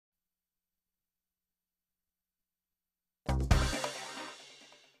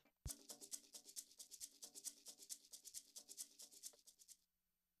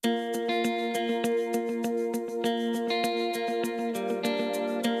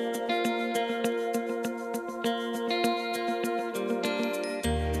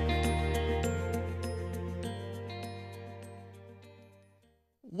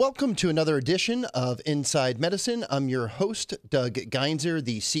Welcome to another edition of Inside Medicine. I'm your host, Doug Geinzer,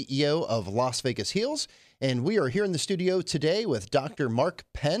 the CEO of Las Vegas Heals, and we are here in the studio today with Dr. Mark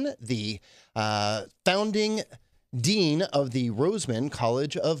Penn, the founding dean of the Roseman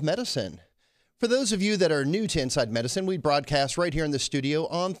College of Medicine. For those of you that are new to Inside Medicine, we broadcast right here in the studio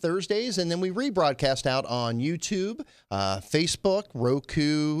on Thursdays, and then we rebroadcast out on YouTube, Facebook,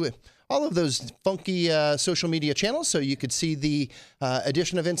 Roku, all of those funky social media channels, so you could see the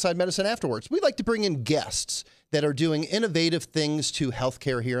edition of Inside Medicine afterwards. We like to bring in guests that are doing innovative things to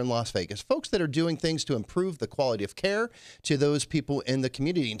healthcare here in Las Vegas, folks that are doing things to improve the quality of care to those people in the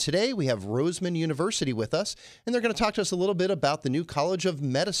community. And today we have Roseman University with us, and they're going to talk to us a little bit about the new College of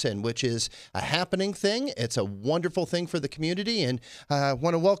Medicine, which is a happening thing. It's a wonderful thing for the community, and I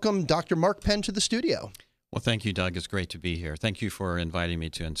want to welcome Dr. Mark Penn to the studio. Well, thank you, Doug. It's great to be here. Thank you for inviting me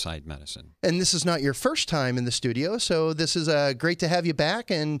to Inside Medicine. And this is not your first time in the studio, so this is great to have you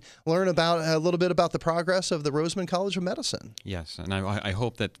back and learn about a little bit about the progress of the Roseman College of Medicine. Yes, and I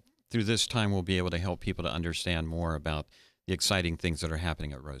hope that through this time we'll be able to help people to understand more about the exciting things that are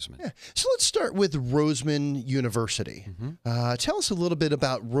happening at Roseman. Yeah. So let's start with Roseman University. Tell us a little bit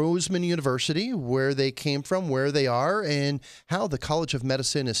about Roseman University, where they came from, where they are, and how the College of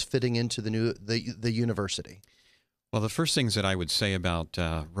Medicine is fitting into the university. Well, the first things that I would say about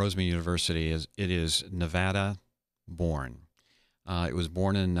Roseman University is it is Nevada-born. It was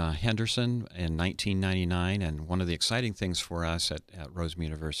born in Henderson in 1999, and one of the exciting things for us at Roseman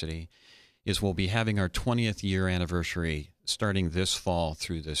University is we'll be having our 20th year anniversary starting this fall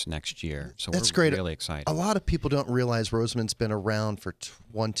through this next year. So That's we're great. Really excited. A lot of people don't realize Roseman's been around for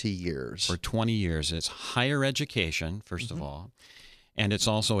 20 years. For 20 years. It's higher education, first of all, and it's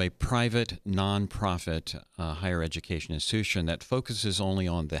also a private, nonprofit higher education institution that focuses only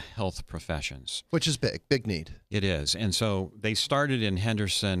on the health professions. Which is big need. It is. And so they started in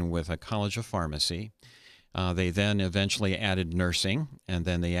Henderson with a college of pharmacy. They then eventually added nursing, and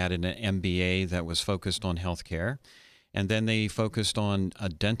then they added an MBA that was focused on healthcare. And then they focused on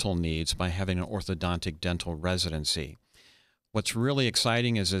dental needs by having an orthodontic dental residency. What's really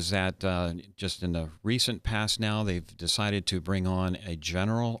exciting is that just in the recent past now, they've decided to bring on a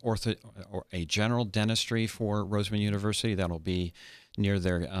general dentistry for Roseman University. That'll be near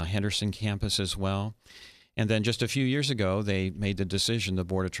their Henderson campus as well. And then just a few years ago, they made the decision, the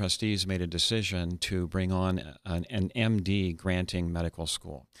Board of Trustees made a decision to bring on an MD granting medical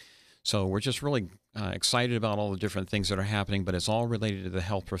school. So we're just really excited about all the different things that are happening, but it's all related to the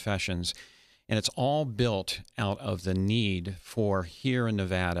health professions. And it's all built out of the need for here in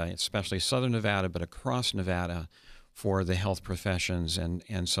Nevada, especially Southern Nevada, but across Nevada, for the health professions.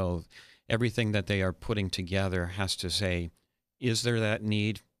 And so everything that they are putting together has to say, is there that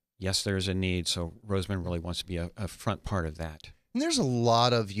need? Yes, there is a need. So Roseman really wants to be a front part of that. And there's a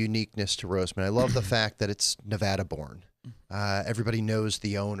lot of uniqueness to Roseman. I love the fact that it's Nevada-born. Everybody knows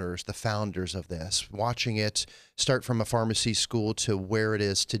the owners, the founders of this. Watching it start from a pharmacy school to where it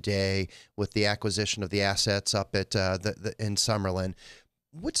is today with the acquisition of the assets up at in Summerlin.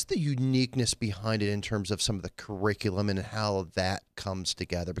 What's the uniqueness behind it in terms of some of the curriculum and how that comes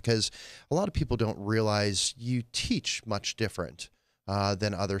together? Because a lot of people don't realize you teach much different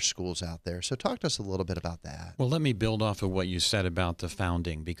than other schools out there. So talk to us a little bit about that. Well, let me build off of what you said about the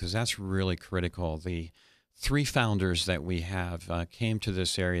founding, because that's really critical. The three founders that we have came to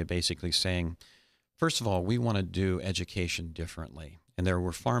this area basically saying, first of all, we want to do education differently. And there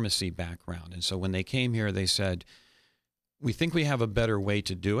were pharmacy background. And so when they came here, they said, we think we have a better way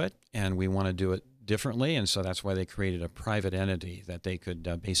to do it, and we want to do it differently. And so that's why they created a private entity that they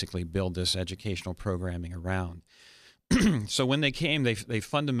could basically build this educational programming around. So when they came, they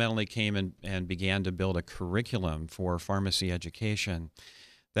fundamentally came and began to build a curriculum for pharmacy education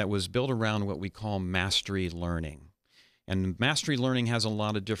that was built around what we call mastery learning. And mastery learning has a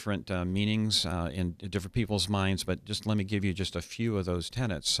lot of different meanings in different people's minds, but just let me give you just a few of those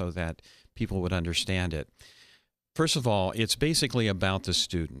tenets so that people would understand it. First of all, it's basically about the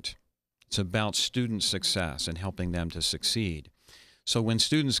student. It's about student success and helping them to succeed. So when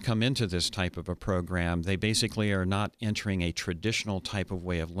students come into this type of a program, they basically are not entering a traditional type of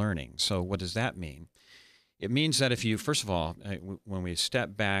way of learning. So what does that mean? It means that if you, first of all, when we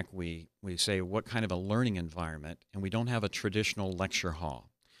step back, we say what kind of a learning environment, and we don't have a traditional lecture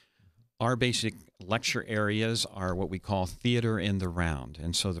hall. Our basic lecture areas are what we call theater in the round.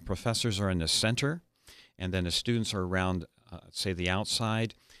 And so the professors are in the center, and then the students are around, say, the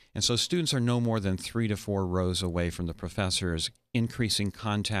outside. And so students are no more than 3 to 4 rows away from the professors, increasing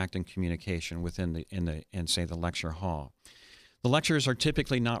contact and communication within say the lecture hall. The lectures are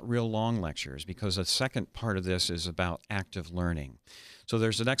typically not real long lectures because the second part of this is about active learning. So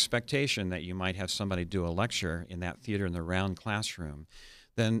there's an expectation that you might have somebody do a lecture in that theater in the round classroom.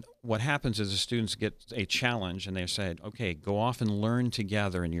 Then what happens is the students get a challenge and they say, okay, go off and learn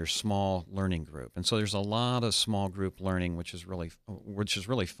together in your small learning group. And so there's a lot of small group learning, which is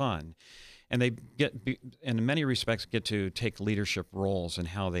really fun. And they in many respects, get to take leadership roles in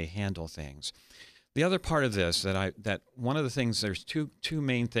how they handle things. The other part of this that one of the things, there's two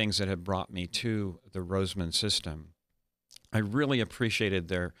main things that have brought me to the Roseman system. I really appreciated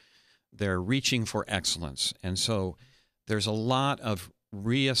their reaching for excellence. And so there's a lot of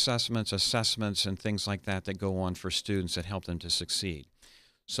reassessments, assessments, and things like that go on for students that help them to succeed.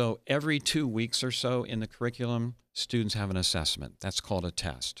 So every 2 weeks or so in the curriculum, students have an assessment. That's called a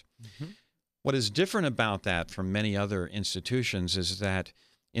test. Mm-hmm. What is different about that from many other institutions is that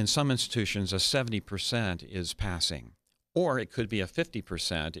in some institutions, a 70% is passing, or it could be a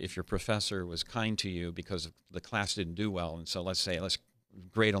 50% if your professor was kind to you because the class didn't do well. And so let's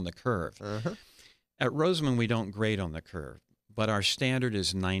grade on the curve. Uh-huh. At Roseman, we don't grade on the curve, but our standard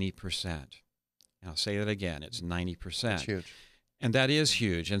is 90%. And I'll say that again, it's 90%. That's huge. And that is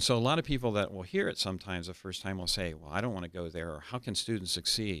huge. And so a lot of people that will hear it sometimes the first time will say, well, I don't want to go there, or how can students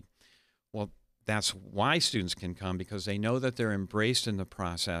succeed? Well, that's why students can come, because they know that they're embraced in the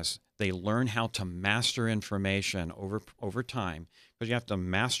process. They learn how to master information over time, because you have to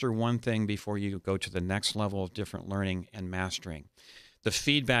master one thing before you go to the next level of different learning and mastering. The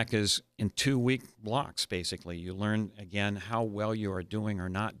feedback is in 2-week blocks, basically. You learn, again, how well you are doing or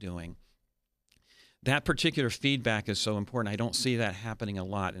not doing. That particular feedback is so important. I don't see that happening a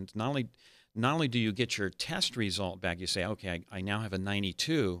lot. And not only do you get your test result back, you say, okay, I now have a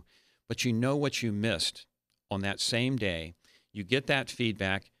 92, but you know what you missed on that same day. You get that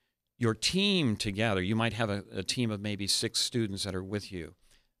feedback. Your team together, you might have a team of maybe 6 students that are with you.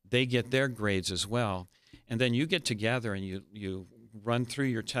 They get their grades as well. And then you get together and you run through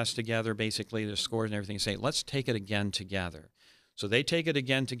your test together, basically the scores and everything, and say, let's take it again together. So they take it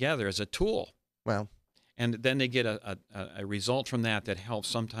again together as a tool. Wow. And then they get a result from that helps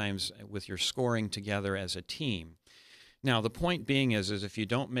sometimes with your scoring together as a team. Now, the point being is if you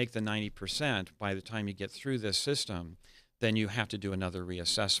don't make the 90% by the time you get through this system, then you have to do another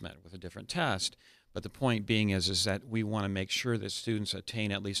reassessment with a different test. But the point being is that we want to make sure that students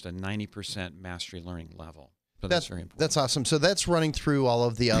attain at least a 90% mastery learning level. So that's very important. That's awesome. So that's running through all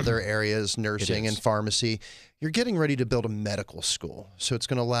of the other areas, nursing and pharmacy. You're getting ready to build a medical school. So it's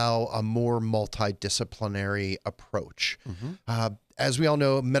going to allow a more multidisciplinary approach. Mm-hmm. As we all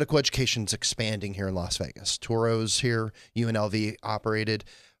know, medical education is expanding here in Las Vegas. Toro's here, UNLV operated.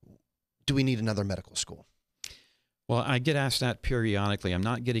 Do we need another medical school? Well, I get asked that periodically. I'm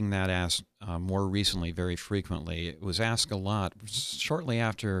not getting that asked more recently very frequently. It was asked a lot shortly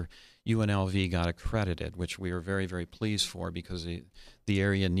after UNLV got accredited, which we are very, very pleased for, because the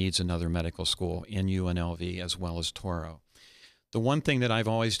area needs another medical school in UNLV as well as Toro. The one thing that I've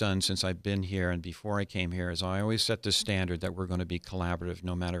always done since I've been here and before I came here is I always set the standard that we're going to be collaborative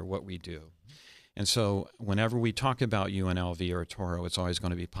no matter what we do. And so whenever we talk about UNLV or Toro, it's always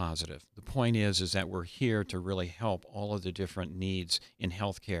going to be positive. The point is that we're here to really help all of the different needs in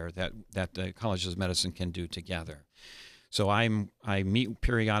healthcare that the colleges of medicine can do together. So I meet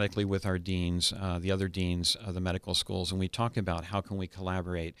periodically with our deans, the other deans of the medical schools, and we talk about how can we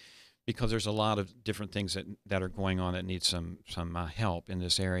collaborate, because there's a lot of different things that are going on that need some help in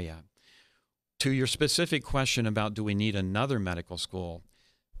this area. To your specific question about do we need another medical school,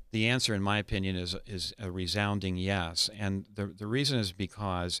 the answer, in my opinion, is a resounding yes. And the reason is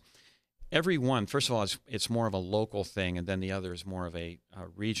because every one, first of all, it's more of a local thing, and then the other is more of a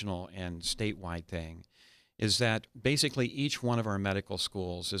regional and statewide thing, is that basically each one of our medical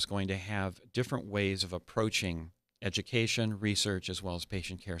schools is going to have different ways of approaching education, research, as well as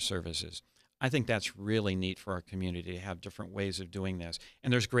patient care services. I think that's really neat for our community to have different ways of doing this.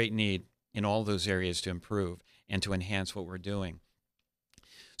 And there's great need in all those areas to improve and to enhance what we're doing.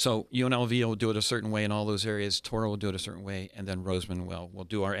 So UNLV will do it a certain way in all those areas, Toro will do it a certain way, and then Roseman will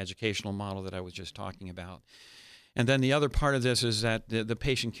do our educational model that I was just talking about. And then the other part of this is that the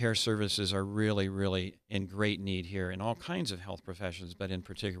patient care services are really, really in great need here in all kinds of health professions, but in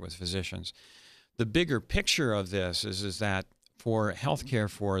particular with physicians. The bigger picture of this is that for healthcare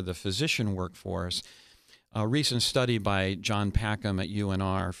for the physician workforce, a recent study by John Packham at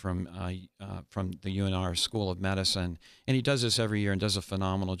UNR from the UNR School of Medicine, and he does this every year and does a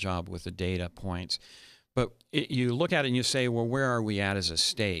phenomenal job with the data points. But you look at it and you say, well, where are we at as a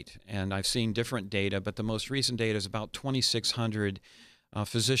state? And I've seen different data, but the most recent data is about 2,600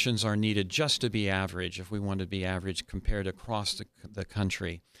 physicians are needed just to be average, if we want to be average compared across the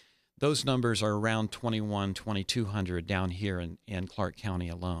country. Those numbers are around 2,200 down here in Clark County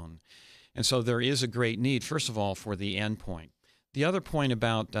alone. And so there is a great need, first of all, for the endpoint. The other point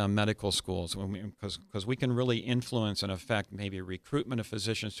about medical schools, because we can really influence and affect maybe recruitment of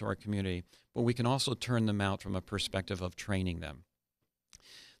physicians to our community, but we can also turn them out from a perspective of training them.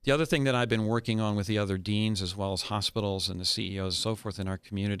 The other thing that I've been working on with the other deans as well as hospitals and the CEOs and so forth in our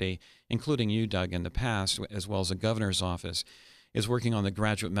community, including you, Doug, in the past, as well as the governor's office, is working on the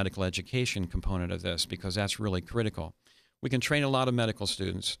graduate medical education component of this, because that's really critical. We can train a lot of medical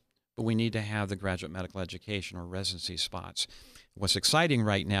students, but we need to have the graduate medical education or residency spots. What's exciting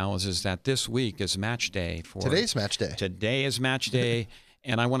right now is that this week is match day. Today's match day. Today is match day,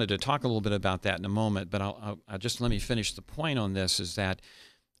 and I wanted to talk a little bit about that in a moment, but I'll just let me finish the point on this, is that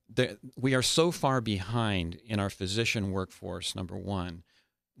we are so far behind in our physician workforce, number one,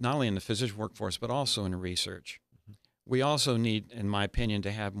 not only in the physician workforce, but also in research. We also need, in my opinion,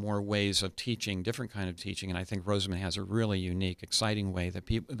 to have more ways of teaching, different kind of teaching, and I think Roseman has a really unique, exciting way that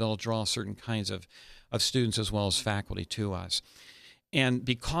they'll draw certain kinds of students as well as faculty to us. And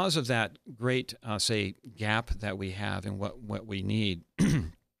because of that great, say, gap that we have in what we need,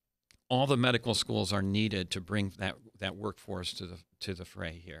 all the medical schools are needed to bring that workforce to the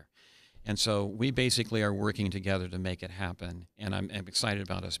fray here. And so we basically are working together to make it happen, and I'm excited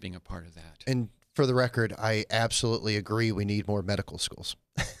about us being a part of that. And for the record, I absolutely agree we need more medical schools.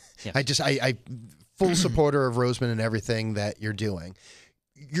 Yes. I full supporter of Roseman and everything that you're doing.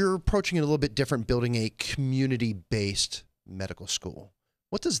 You're approaching it a little bit different, building a community-based medical school.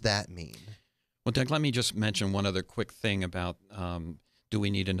 What does that mean? Well, Doug, let me just mention one other quick thing about do we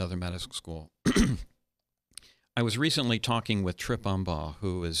need another medical school? I was recently talking with Trip Umbaugh,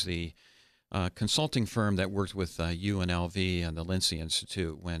 who is the consulting firm that worked with UNLV and the Lindsay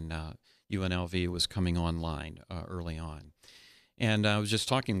Institute when UNLV was coming online early on. And I was just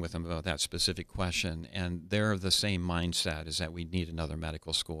talking with them about that specific question, and they're of the same mindset, is that we need another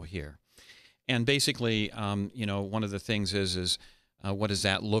medical school here. And basically, one of the things is what does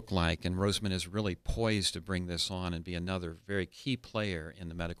that look like? And Roseman is really poised to bring this on and be another very key player in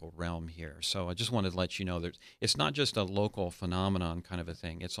the medical realm here. So I just wanted to let you know that it's not just a local phenomenon kind of a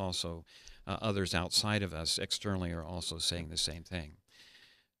thing. It's also others outside of us externally are also saying the same thing.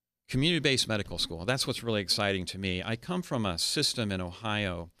 Community-based medical school, that's what's really exciting to me. I come from a system in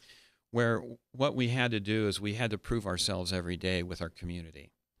Ohio where what we had to do is we had to prove ourselves every day with our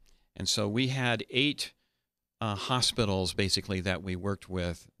community. And so we had 8 hospitals basically that we worked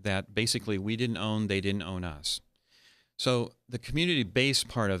with that basically we didn't own, they didn't own us. So the community-based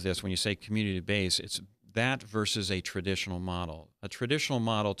part of this, when you say community-based, it's that versus a traditional model. A traditional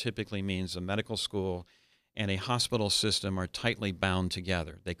model typically means a medical school and a hospital system are tightly bound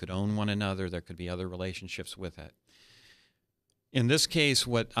together. They could own one another. There could be other relationships with it. In this case,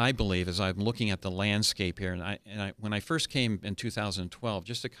 what I believe is I'm looking at the landscape here, and when I first came in 2012,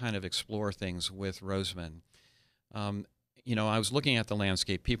 just to kind of explore things with Roseman, I was looking at the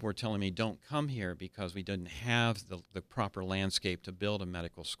landscape. People were telling me, don't come here because we didn't have the proper landscape to build a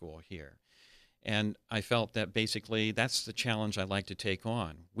medical school here. And I felt that basically that's the challenge I'd like to take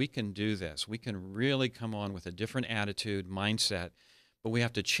on. We can do this. We can really come on with a different attitude, mindset, but we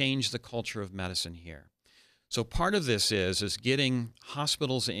have to change the culture of medicine here. So part of this is getting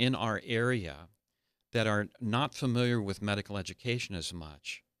hospitals in our area that are not familiar with medical education as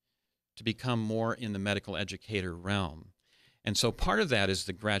much to become more in the medical educator realm. And so part of that is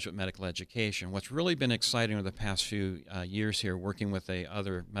the graduate medical education. What's really been exciting over the past few years here, working with the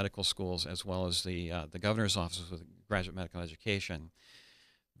other medical schools as well as the governor's office with graduate medical education,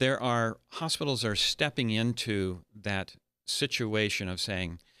 there are hospitals that are stepping into that situation of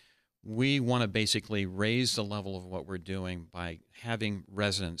saying, we want to basically raise the level of what we're doing by having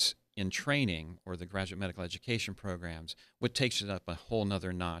residents in training or the graduate medical education programs, which takes it up a whole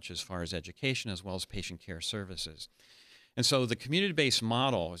nother notch as far as education as well as patient care services. And so the community-based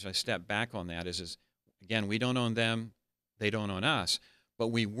model, as I step back on that, is again, we don't own them, they don't own us, but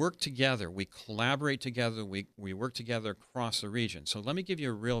we work together, we collaborate together, we work together across the region. So let me give you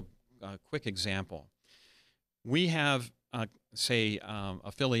a real quick example. We have,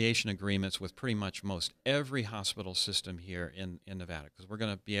 affiliation agreements with pretty much most every hospital system here in Nevada, because we're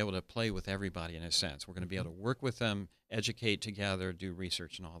going to be able to play with everybody in a sense. We're going to be able to work with them, educate together, do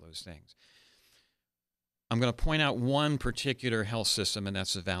research and all those things. I'm going to point out one particular health system, and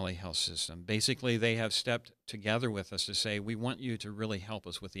that's the Valley Health System. Basically, they have stepped together with us to say, we want you to really help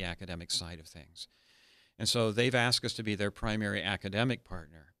us with the academic side of things. And so they've asked us to be their primary academic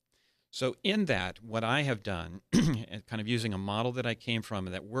partner. So in that, what I have done, and kind of using a model that I came from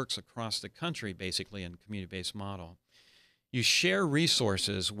that works across the country, basically in a community-based model, You share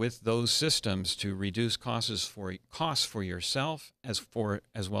resources with those systems to reduce costs for yourself as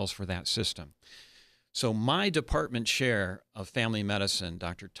well as for that system. So my department chair of family medicine,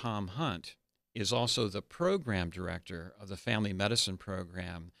 Dr. Tom Hunt, is also the program director of the family medicine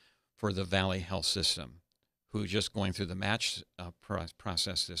program for the Valley Health System, who's just going through the match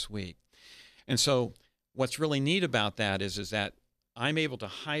process this week. And so what's really neat about that is that I'm able to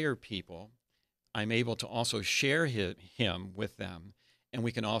hire people. I'm able to also share him with them, and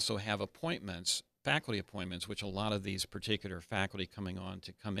we can also have appointments, faculty appointments, which a lot of these particular faculty coming on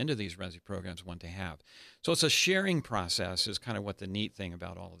to come into these resi programs want to have. So it's a sharing process is kind of what the neat thing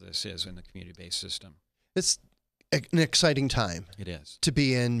about all of this is in the community-based system. It's an exciting time. It is. To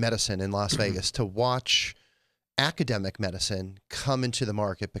be in medicine in Las Vegas, to watch academic medicine come into the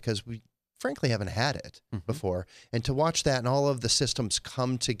market, because we frankly haven't had it before. And to watch that and all of the systems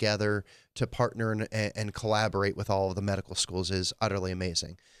come together to partner and collaborate with all of the medical schools is utterly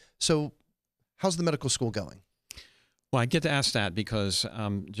amazing. So how's the medical school going? Well, I get to ask that because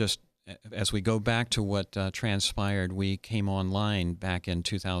just as we go back to what transpired, we came online back in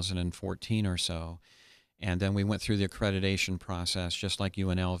 2014 or so, and then we went through the accreditation process just like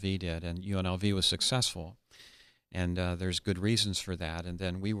UNLV did, and UNLV was successful. And there's good reasons for that. And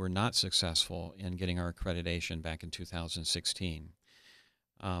then we were not successful in getting our accreditation back in 2016.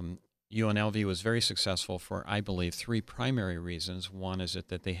 UNLV was very successful for, I believe, three primary reasons. One is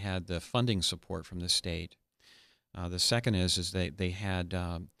that they had the funding support from the state. The second is they had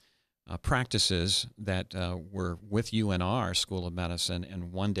practices that were with UNR, School of Medicine,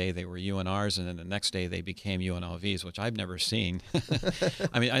 and one day they were UNRs, and then the next day they became UNLVs, which I've never seen.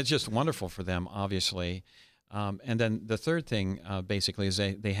 I mean, it's just wonderful for them, obviously. And then the third thing, basically, is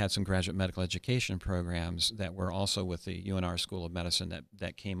they had some graduate medical education programs that were also with the UNR School of Medicine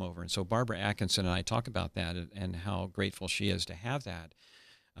that came over. And so Barbara Atkinson and I talk about that and how grateful she is to have that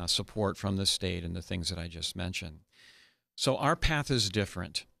support from the state and the things that I just mentioned. So our path is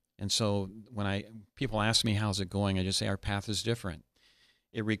different. And so when people ask me how's it going, I just say our path is different.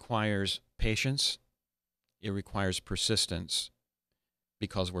 It requires patience. It requires persistence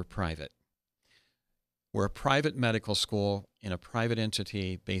because we're private. We're a private medical school in a private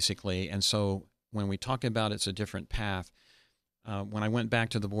entity, basically, and so when we talk about it's a different path, when I went back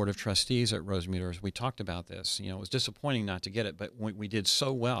to the Board of Trustees at Roseman University, we talked about this. You know, it was disappointing not to get it, but we did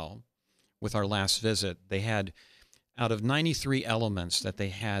so well with our last visit. They had, out of 93 elements that they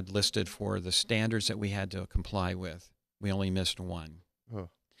had listed for the standards that we had to comply with, we only missed one. Oh.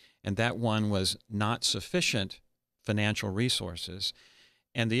 And that one was not sufficient financial resources.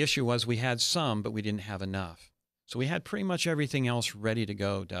 And the issue was we had some, but we didn't have enough. So we had pretty much everything else ready to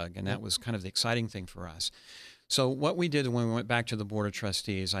go, Doug, and that was kind of the exciting thing for us. So what we did when we went back to the Board of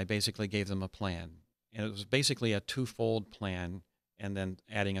Trustees, I basically gave them a plan. And it was basically a twofold plan and then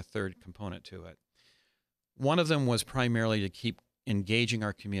adding a third component to it. One of them was primarily to keep engaging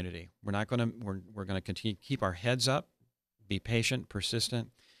our community. We're going to continue to keep our heads up, be patient, persistent,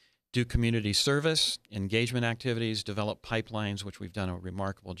 do community service, engagement activities, develop pipelines, which we've done a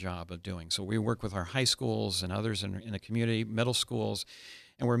remarkable job of doing. So we work with our high schools and others in the community, middle schools,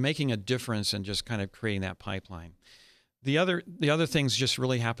 and we're making a difference in just kind of creating that pipeline. The other things just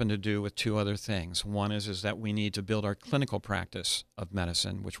really happen to do with two other things. One is that we need to build our clinical practice of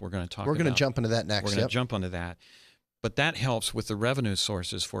medicine, which we're going to talk about. We're going to jump into that next. We're going to jump onto that. But that helps with the revenue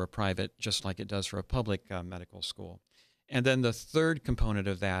sources for a private, just like it does for a public medical school. And then the third component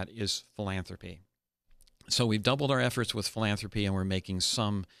of that is philanthropy. So we've doubled our efforts with philanthropy, and we're making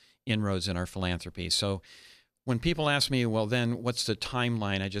some inroads in our philanthropy. So when people ask me, well, then what's the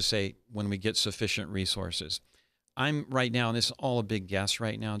timeline? I just say when we get sufficient resources. I'm right now, and this is all a big guess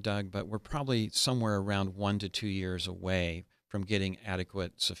right now, Doug, but we're probably somewhere around 1 to 2 years away from getting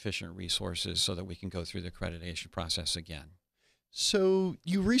adequate, sufficient resources so that we can go through the accreditation process again. So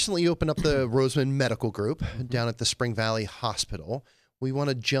you recently opened up the Roseman Medical Group down at the Spring Valley Hospital. We want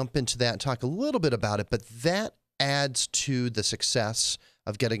to jump into that and talk a little bit about it, but that adds to the success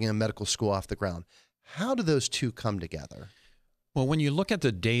of getting a medical school off the ground. How do those two come together? Well, when you look at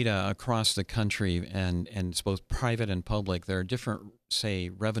the data across the country, and it's both private and public, there are different, say,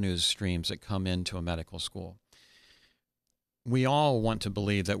 revenue streams that come into a medical school. We all want to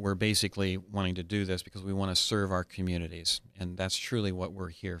believe that we're basically wanting to do this because we want to serve our communities, and that's truly what we're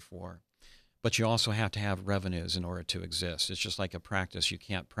here for. But you also have to have revenues in order to exist. It's just like a practice. You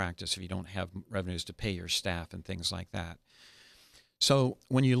can't practice if you don't have revenues to pay your staff and things like that. So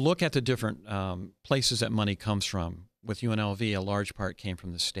when you look at the different places that money comes from, with UNLV, a large part came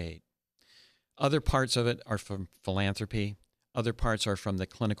from the state. Other parts of it are from philanthropy. Other parts are from the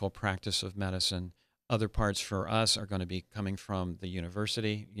clinical practice of medicine. Other parts for us are going to be coming from the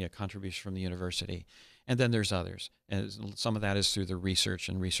university, contributions from the university. And then there's others. And some of that is through the research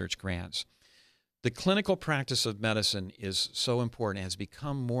and research grants. The clinical practice of medicine is so important, has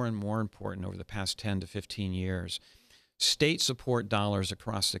become more and more important over the past 10 to 15 years. State support dollars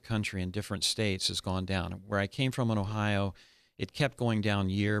across the country in different states has gone down. Where I came from in Ohio, it kept going down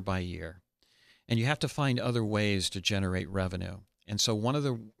year by year. And you have to find other ways to generate revenue. And so one of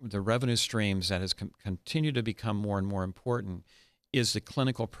the revenue streams that has continued to become more and more important is the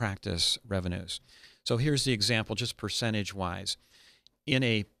clinical practice revenues. So here's the example, just percentage-wise. In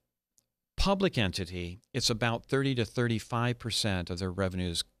a public entity, it's about 30 to 35% of their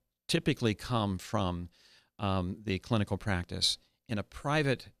revenues typically come from the clinical practice. In a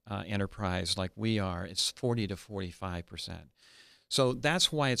private enterprise like we are, it's 40 to 45%. So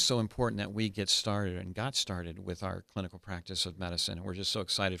that's why it's so important that we get started and got started with our clinical practice of medicine. And we're just so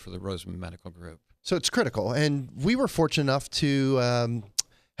excited for the Roseman Medical Group. So it's critical. And we were fortunate enough to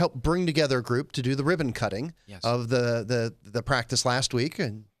help bring together a group to do the ribbon cutting of the practice last week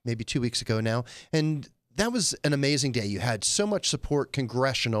and maybe 2 weeks ago now. And that was an amazing day. You had so much support,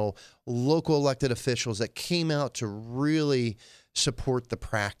 congressional, local elected officials that came out to really support the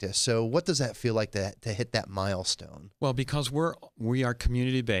practice. So what does that feel like to hit that milestone? Well, because we are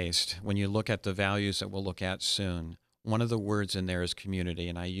community-based, when you look at the values that we'll look at soon, one of the words in there is community,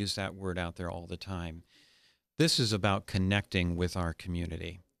 and I use that word out there all the time. This is about connecting with our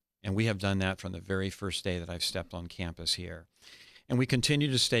community, and we have done that from the very first day that I've stepped on campus here. And we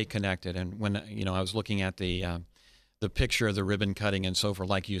continue to stay connected. And when I was looking at the picture of the ribbon cutting and so forth,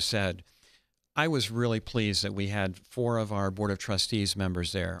 like you said, I was really pleased that we had 4 of our Board of Trustees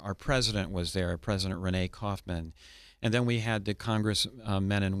members there. Our president was there, President Renee Kaufman. And then we had the Congress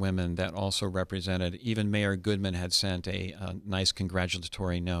men and women that also represented. Even Mayor Goodman had sent a nice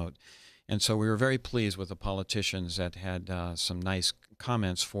congratulatory note. And so we were very pleased with the politicians that had some nice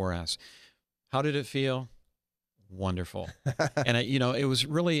comments for us. How did it feel? Wonderful. And, it was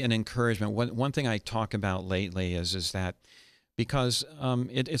really an encouragement. One thing I talk about lately is that because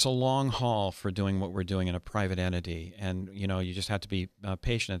it's a long haul for doing what we're doing in a private entity. And, you just have to be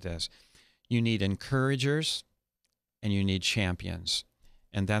patient at this. You need encouragers and you need champions.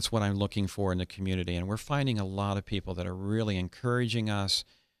 And that's what I'm looking for in the community. And we're finding a lot of people that are really encouraging us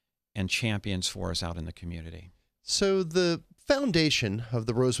and champions for us out in the community. So the foundation of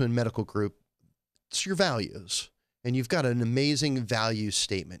the Roseman Medical Group, it's your values. And you've got an amazing value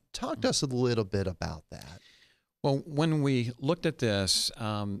statement. Talk to us a little bit about that. Well, when we looked at this,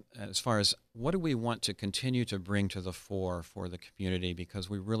 as far as what do we want to continue to bring to the fore for the community, because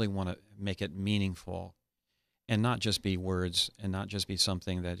we really want to make it meaningful and not just be words and not just be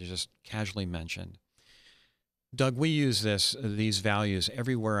something that is just casually mentioned. Doug, we use these values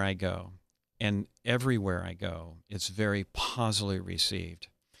everywhere I go, and everywhere I go, it's very positively received.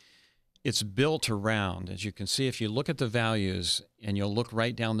 It's built around, as you can see, if you look at the values and you'll look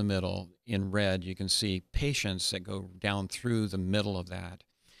right down the middle in red, you can see patients that go down through the middle of that.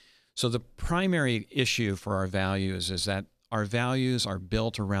 So the primary issue for our values is that our values are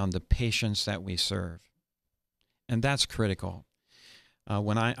built around the patients that we serve. And that's critical.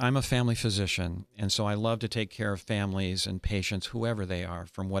 I'm a family physician, and so I love to take care of families and patients, whoever they are,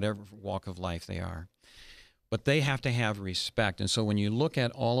 from whatever walk of life they are. But they have to have respect. And so when you look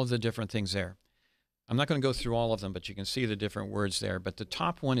at all of the different things there, I'm not going to go through all of them, but you can see the different words there. But the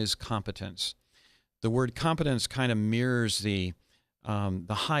top one is competence. The word competence kind of mirrors the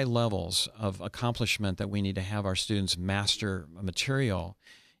high levels of accomplishment that we need to have our students master material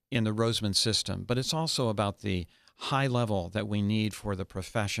in the Roseman system. But it's also about the high level that we need for the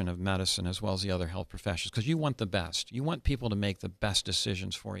profession of medicine as well as the other health professions, because you want the best. You want people to make the best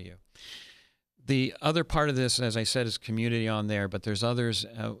decisions for you. The other part of this, as I said, is community on there, but there's others.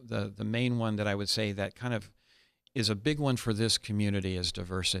 The main one that I would say that kind of is a big one for this community is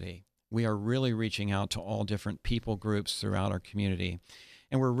diversity. We are really reaching out to all different people groups throughout our community,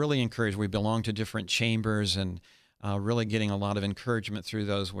 and we're really encouraged. We belong to different chambers and really getting a lot of encouragement through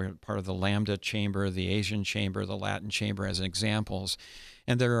those. We're part of the Lambda Chamber, the Asian Chamber, the Latin Chamber as examples,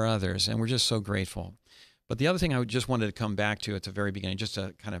 and there are others, and we're just so grateful. But the other thing I just wanted to come back to at the very beginning, just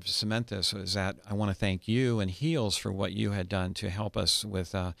to kind of cement this, is that I want to thank you and HEALS for what you had done to help us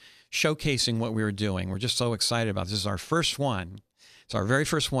with showcasing what we were doing. We're just so excited about this. This is our first one. It's our very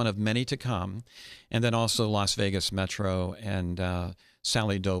first one of many to come. And then also Las Vegas Metro and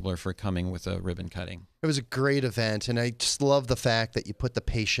Sally Dobler for coming with a ribbon cutting. It was a great event, and I just love the fact that you put the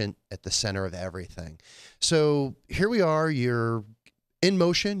patient at the center of everything. So here we are. You're in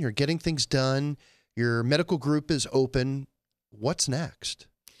motion. You're getting things done. Your medical group is open. What's next?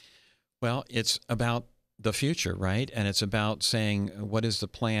 Well, it's about the future, right? And it's about saying, what is the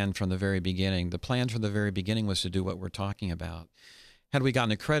plan from the very beginning? The plan from the very beginning was to do what we're talking about. Had we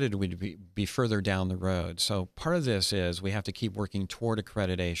gotten accredited, we'd be further down the road. So part of this is we have to keep working toward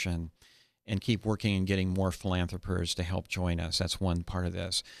accreditation and keep working and getting more philanthropists to help join us. That's one part of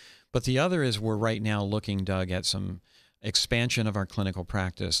this. But the other is we're right now looking, Doug, at some expansion of our clinical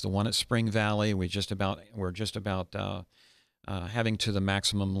practice. The one at Spring Valley, we're just about having to the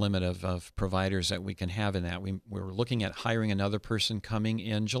maximum limit of providers that we can have in that. We're looking at hiring another person coming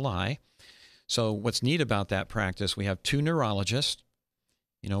in July. So what's neat about that practice, we have 2 neurologists,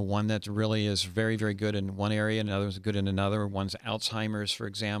 one that really is very, very good in one area, and another is good in another. One's Alzheimer's, for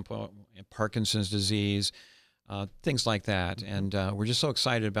example, Parkinson's disease, things like that. And we're just so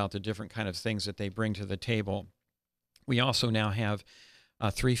excited about the different kind of things that they bring to the table. We also now have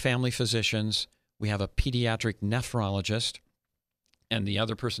 3 family physicians. We have a pediatric nephrologist, and the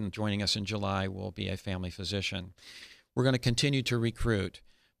other person joining us in July will be a family physician. We're going to continue to recruit,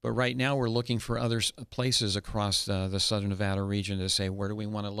 but right now we're looking for other places across the Southern Nevada region to say, where do we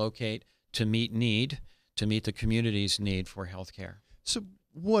want to locate to meet the community's need for healthcare. So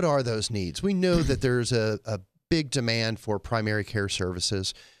what are those needs? We know that there's a big demand for primary care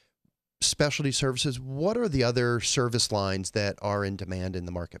services, specialty services. What are the other service lines that are in demand in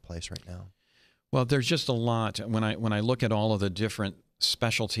the marketplace right now? Well, there's just a lot. When I look at all of the different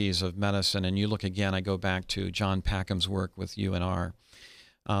specialties of medicine, and you look again, I go back to John Packham's work with UNR.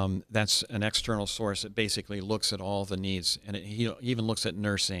 That's an external source that basically looks at all the needs, and he even looks at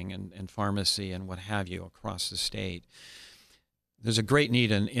nursing and pharmacy and what have you across the state. There's a great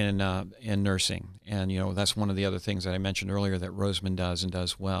need in nursing, and that's one of the other things that I mentioned earlier that Roseman does and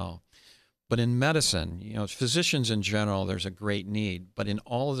does well. But in medicine, physicians in general, there's a great need. But in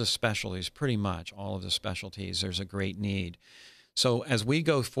all of the specialties, pretty much all of the specialties, there's a great need. So as we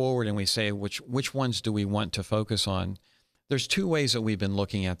go forward and we say which ones do we want to focus on, there's 2 ways that we've been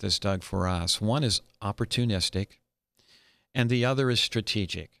looking at this, Doug, for us. One is opportunistic, and the other is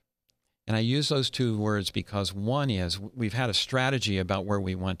strategic. And I use those 2 words because one is we've had a strategy about where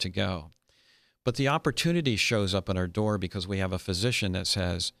we want to go. But the opportunity shows up at our door because we have a physician that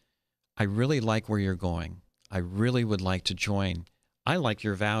says, I really like where you're going. I really would like to join. I like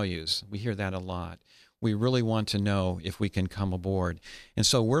your values. We hear that a lot. We really want to know if we can come aboard. And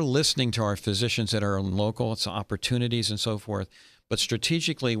so we're listening to our physicians that are local, it's opportunities and so forth. But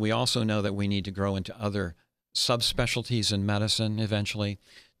strategically, we also know that we need to grow into other subspecialties in medicine eventually.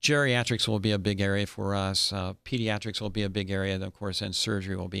 Geriatrics will be a big area for us. Pediatrics will be a big area. And of course, and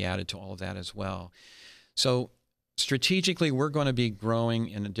surgery will be added to all of that as well. So strategically, we're going to be growing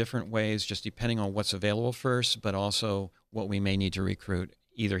in different ways, just depending on what's available first, but also what we may need to recruit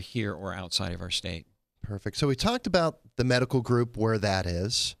either here or outside of our state. Perfect. So we talked about the medical group, where that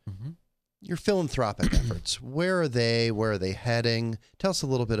is. Mm-hmm. Your philanthropic efforts, where are they? Where are they heading? Tell us a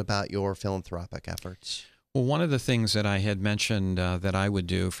little bit about your philanthropic efforts. Well, one of the things that I had mentioned that I would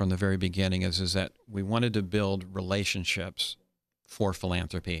do from the very beginning is that we wanted to build relationships for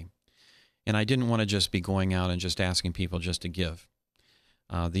philanthropy. And I didn't want to just be going out and just asking people just to give.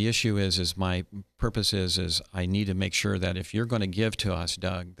 The issue is my purpose is I need to make sure that if you're going to give to us,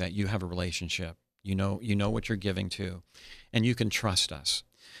 Doug, that you have a relationship. You know what you're giving to, and you can trust us.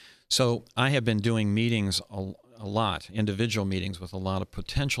 So I have been doing meetings a lot, individual meetings with a lot of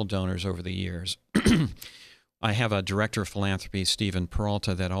potential donors over the years. I have a director of philanthropy, Stephen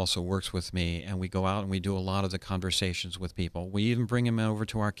Peralta, that also works with me, and we go out and we do a lot of the conversations with people. We even bring them over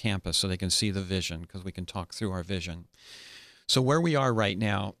to our campus so they can see the vision, because we can talk through our vision. So where we are right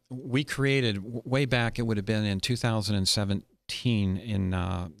now, we created, way back, it would have been in 2017 in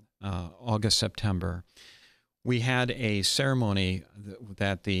August, September, we had a ceremony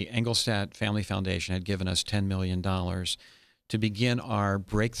that the Engelstadt Family Foundation had given us $10 million to begin our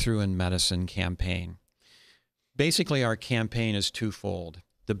Breakthrough in Medicine campaign. Basically, our campaign is twofold.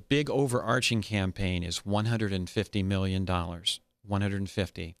 The big overarching campaign is $150 million,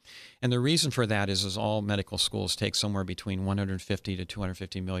 150. And the reason for that is all medical schools take somewhere between $150 to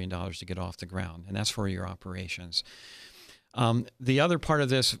 $250 million to get off the ground, and that's for your operations. The other part of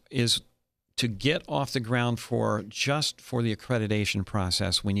this is to get off the ground just for the accreditation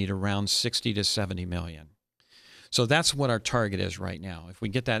process, we need around 60 to 70 million. So that's what our target is right now. If we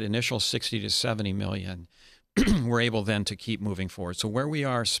get that initial 60 to 70 million, we're able then to keep moving forward. So where we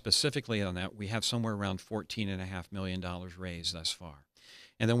are specifically on that, we have somewhere around $14.5 million raised thus far.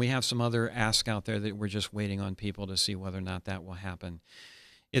 And then we have some other asks out there that we're just waiting on people to see whether or not that will happen.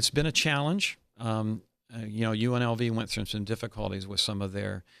 It's been a challenge. UNLV went through some difficulties with some of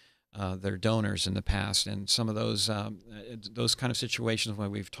their their donors in the past, and some of those kind of situations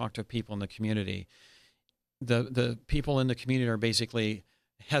when we've talked to people in the community, the people in the community are basically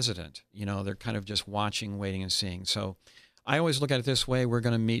hesitant. They're kind of just watching, waiting, and seeing. So I always look at it this way: we're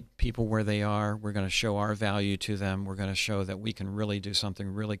going to meet people where they are. We're going to show our value to them. We're going to show that we can really do something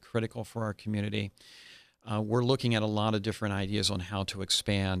really critical for our community. We're looking at a lot of different ideas on how to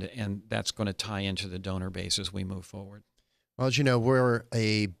expand, and that's going to tie into the donor base as we move forward. Well, as you know, we're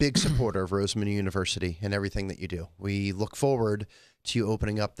a big supporter of Roseman University and everything that you do. We look forward to you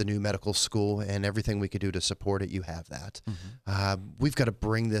opening up the new medical school, and everything we could do to support it, you have that. We've got to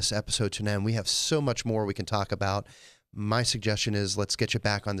bring this episode to an end. We have so much more we can talk about. My suggestion is let's get you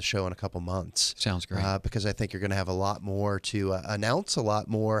back on the show in a couple months. Sounds great. Because I think you're going to have a lot more to announce, a lot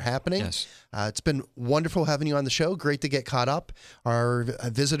more happening. Yes. It's been wonderful having you on the show. Great to get caught up. Our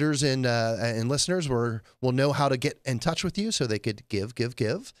visitors and listeners will know how to get in touch with you so they could give.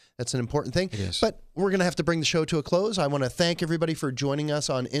 That's an important thing. It is. But we're going to have to bring the show to a close. I want to thank everybody for joining us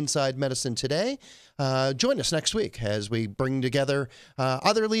on Inside Medicine today. Join us next week as we bring together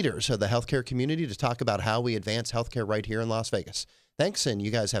other leaders of the healthcare community to talk about how we advance healthcare right here in Las Vegas. Thanks, and you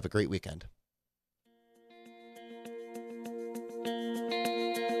guys have a great weekend.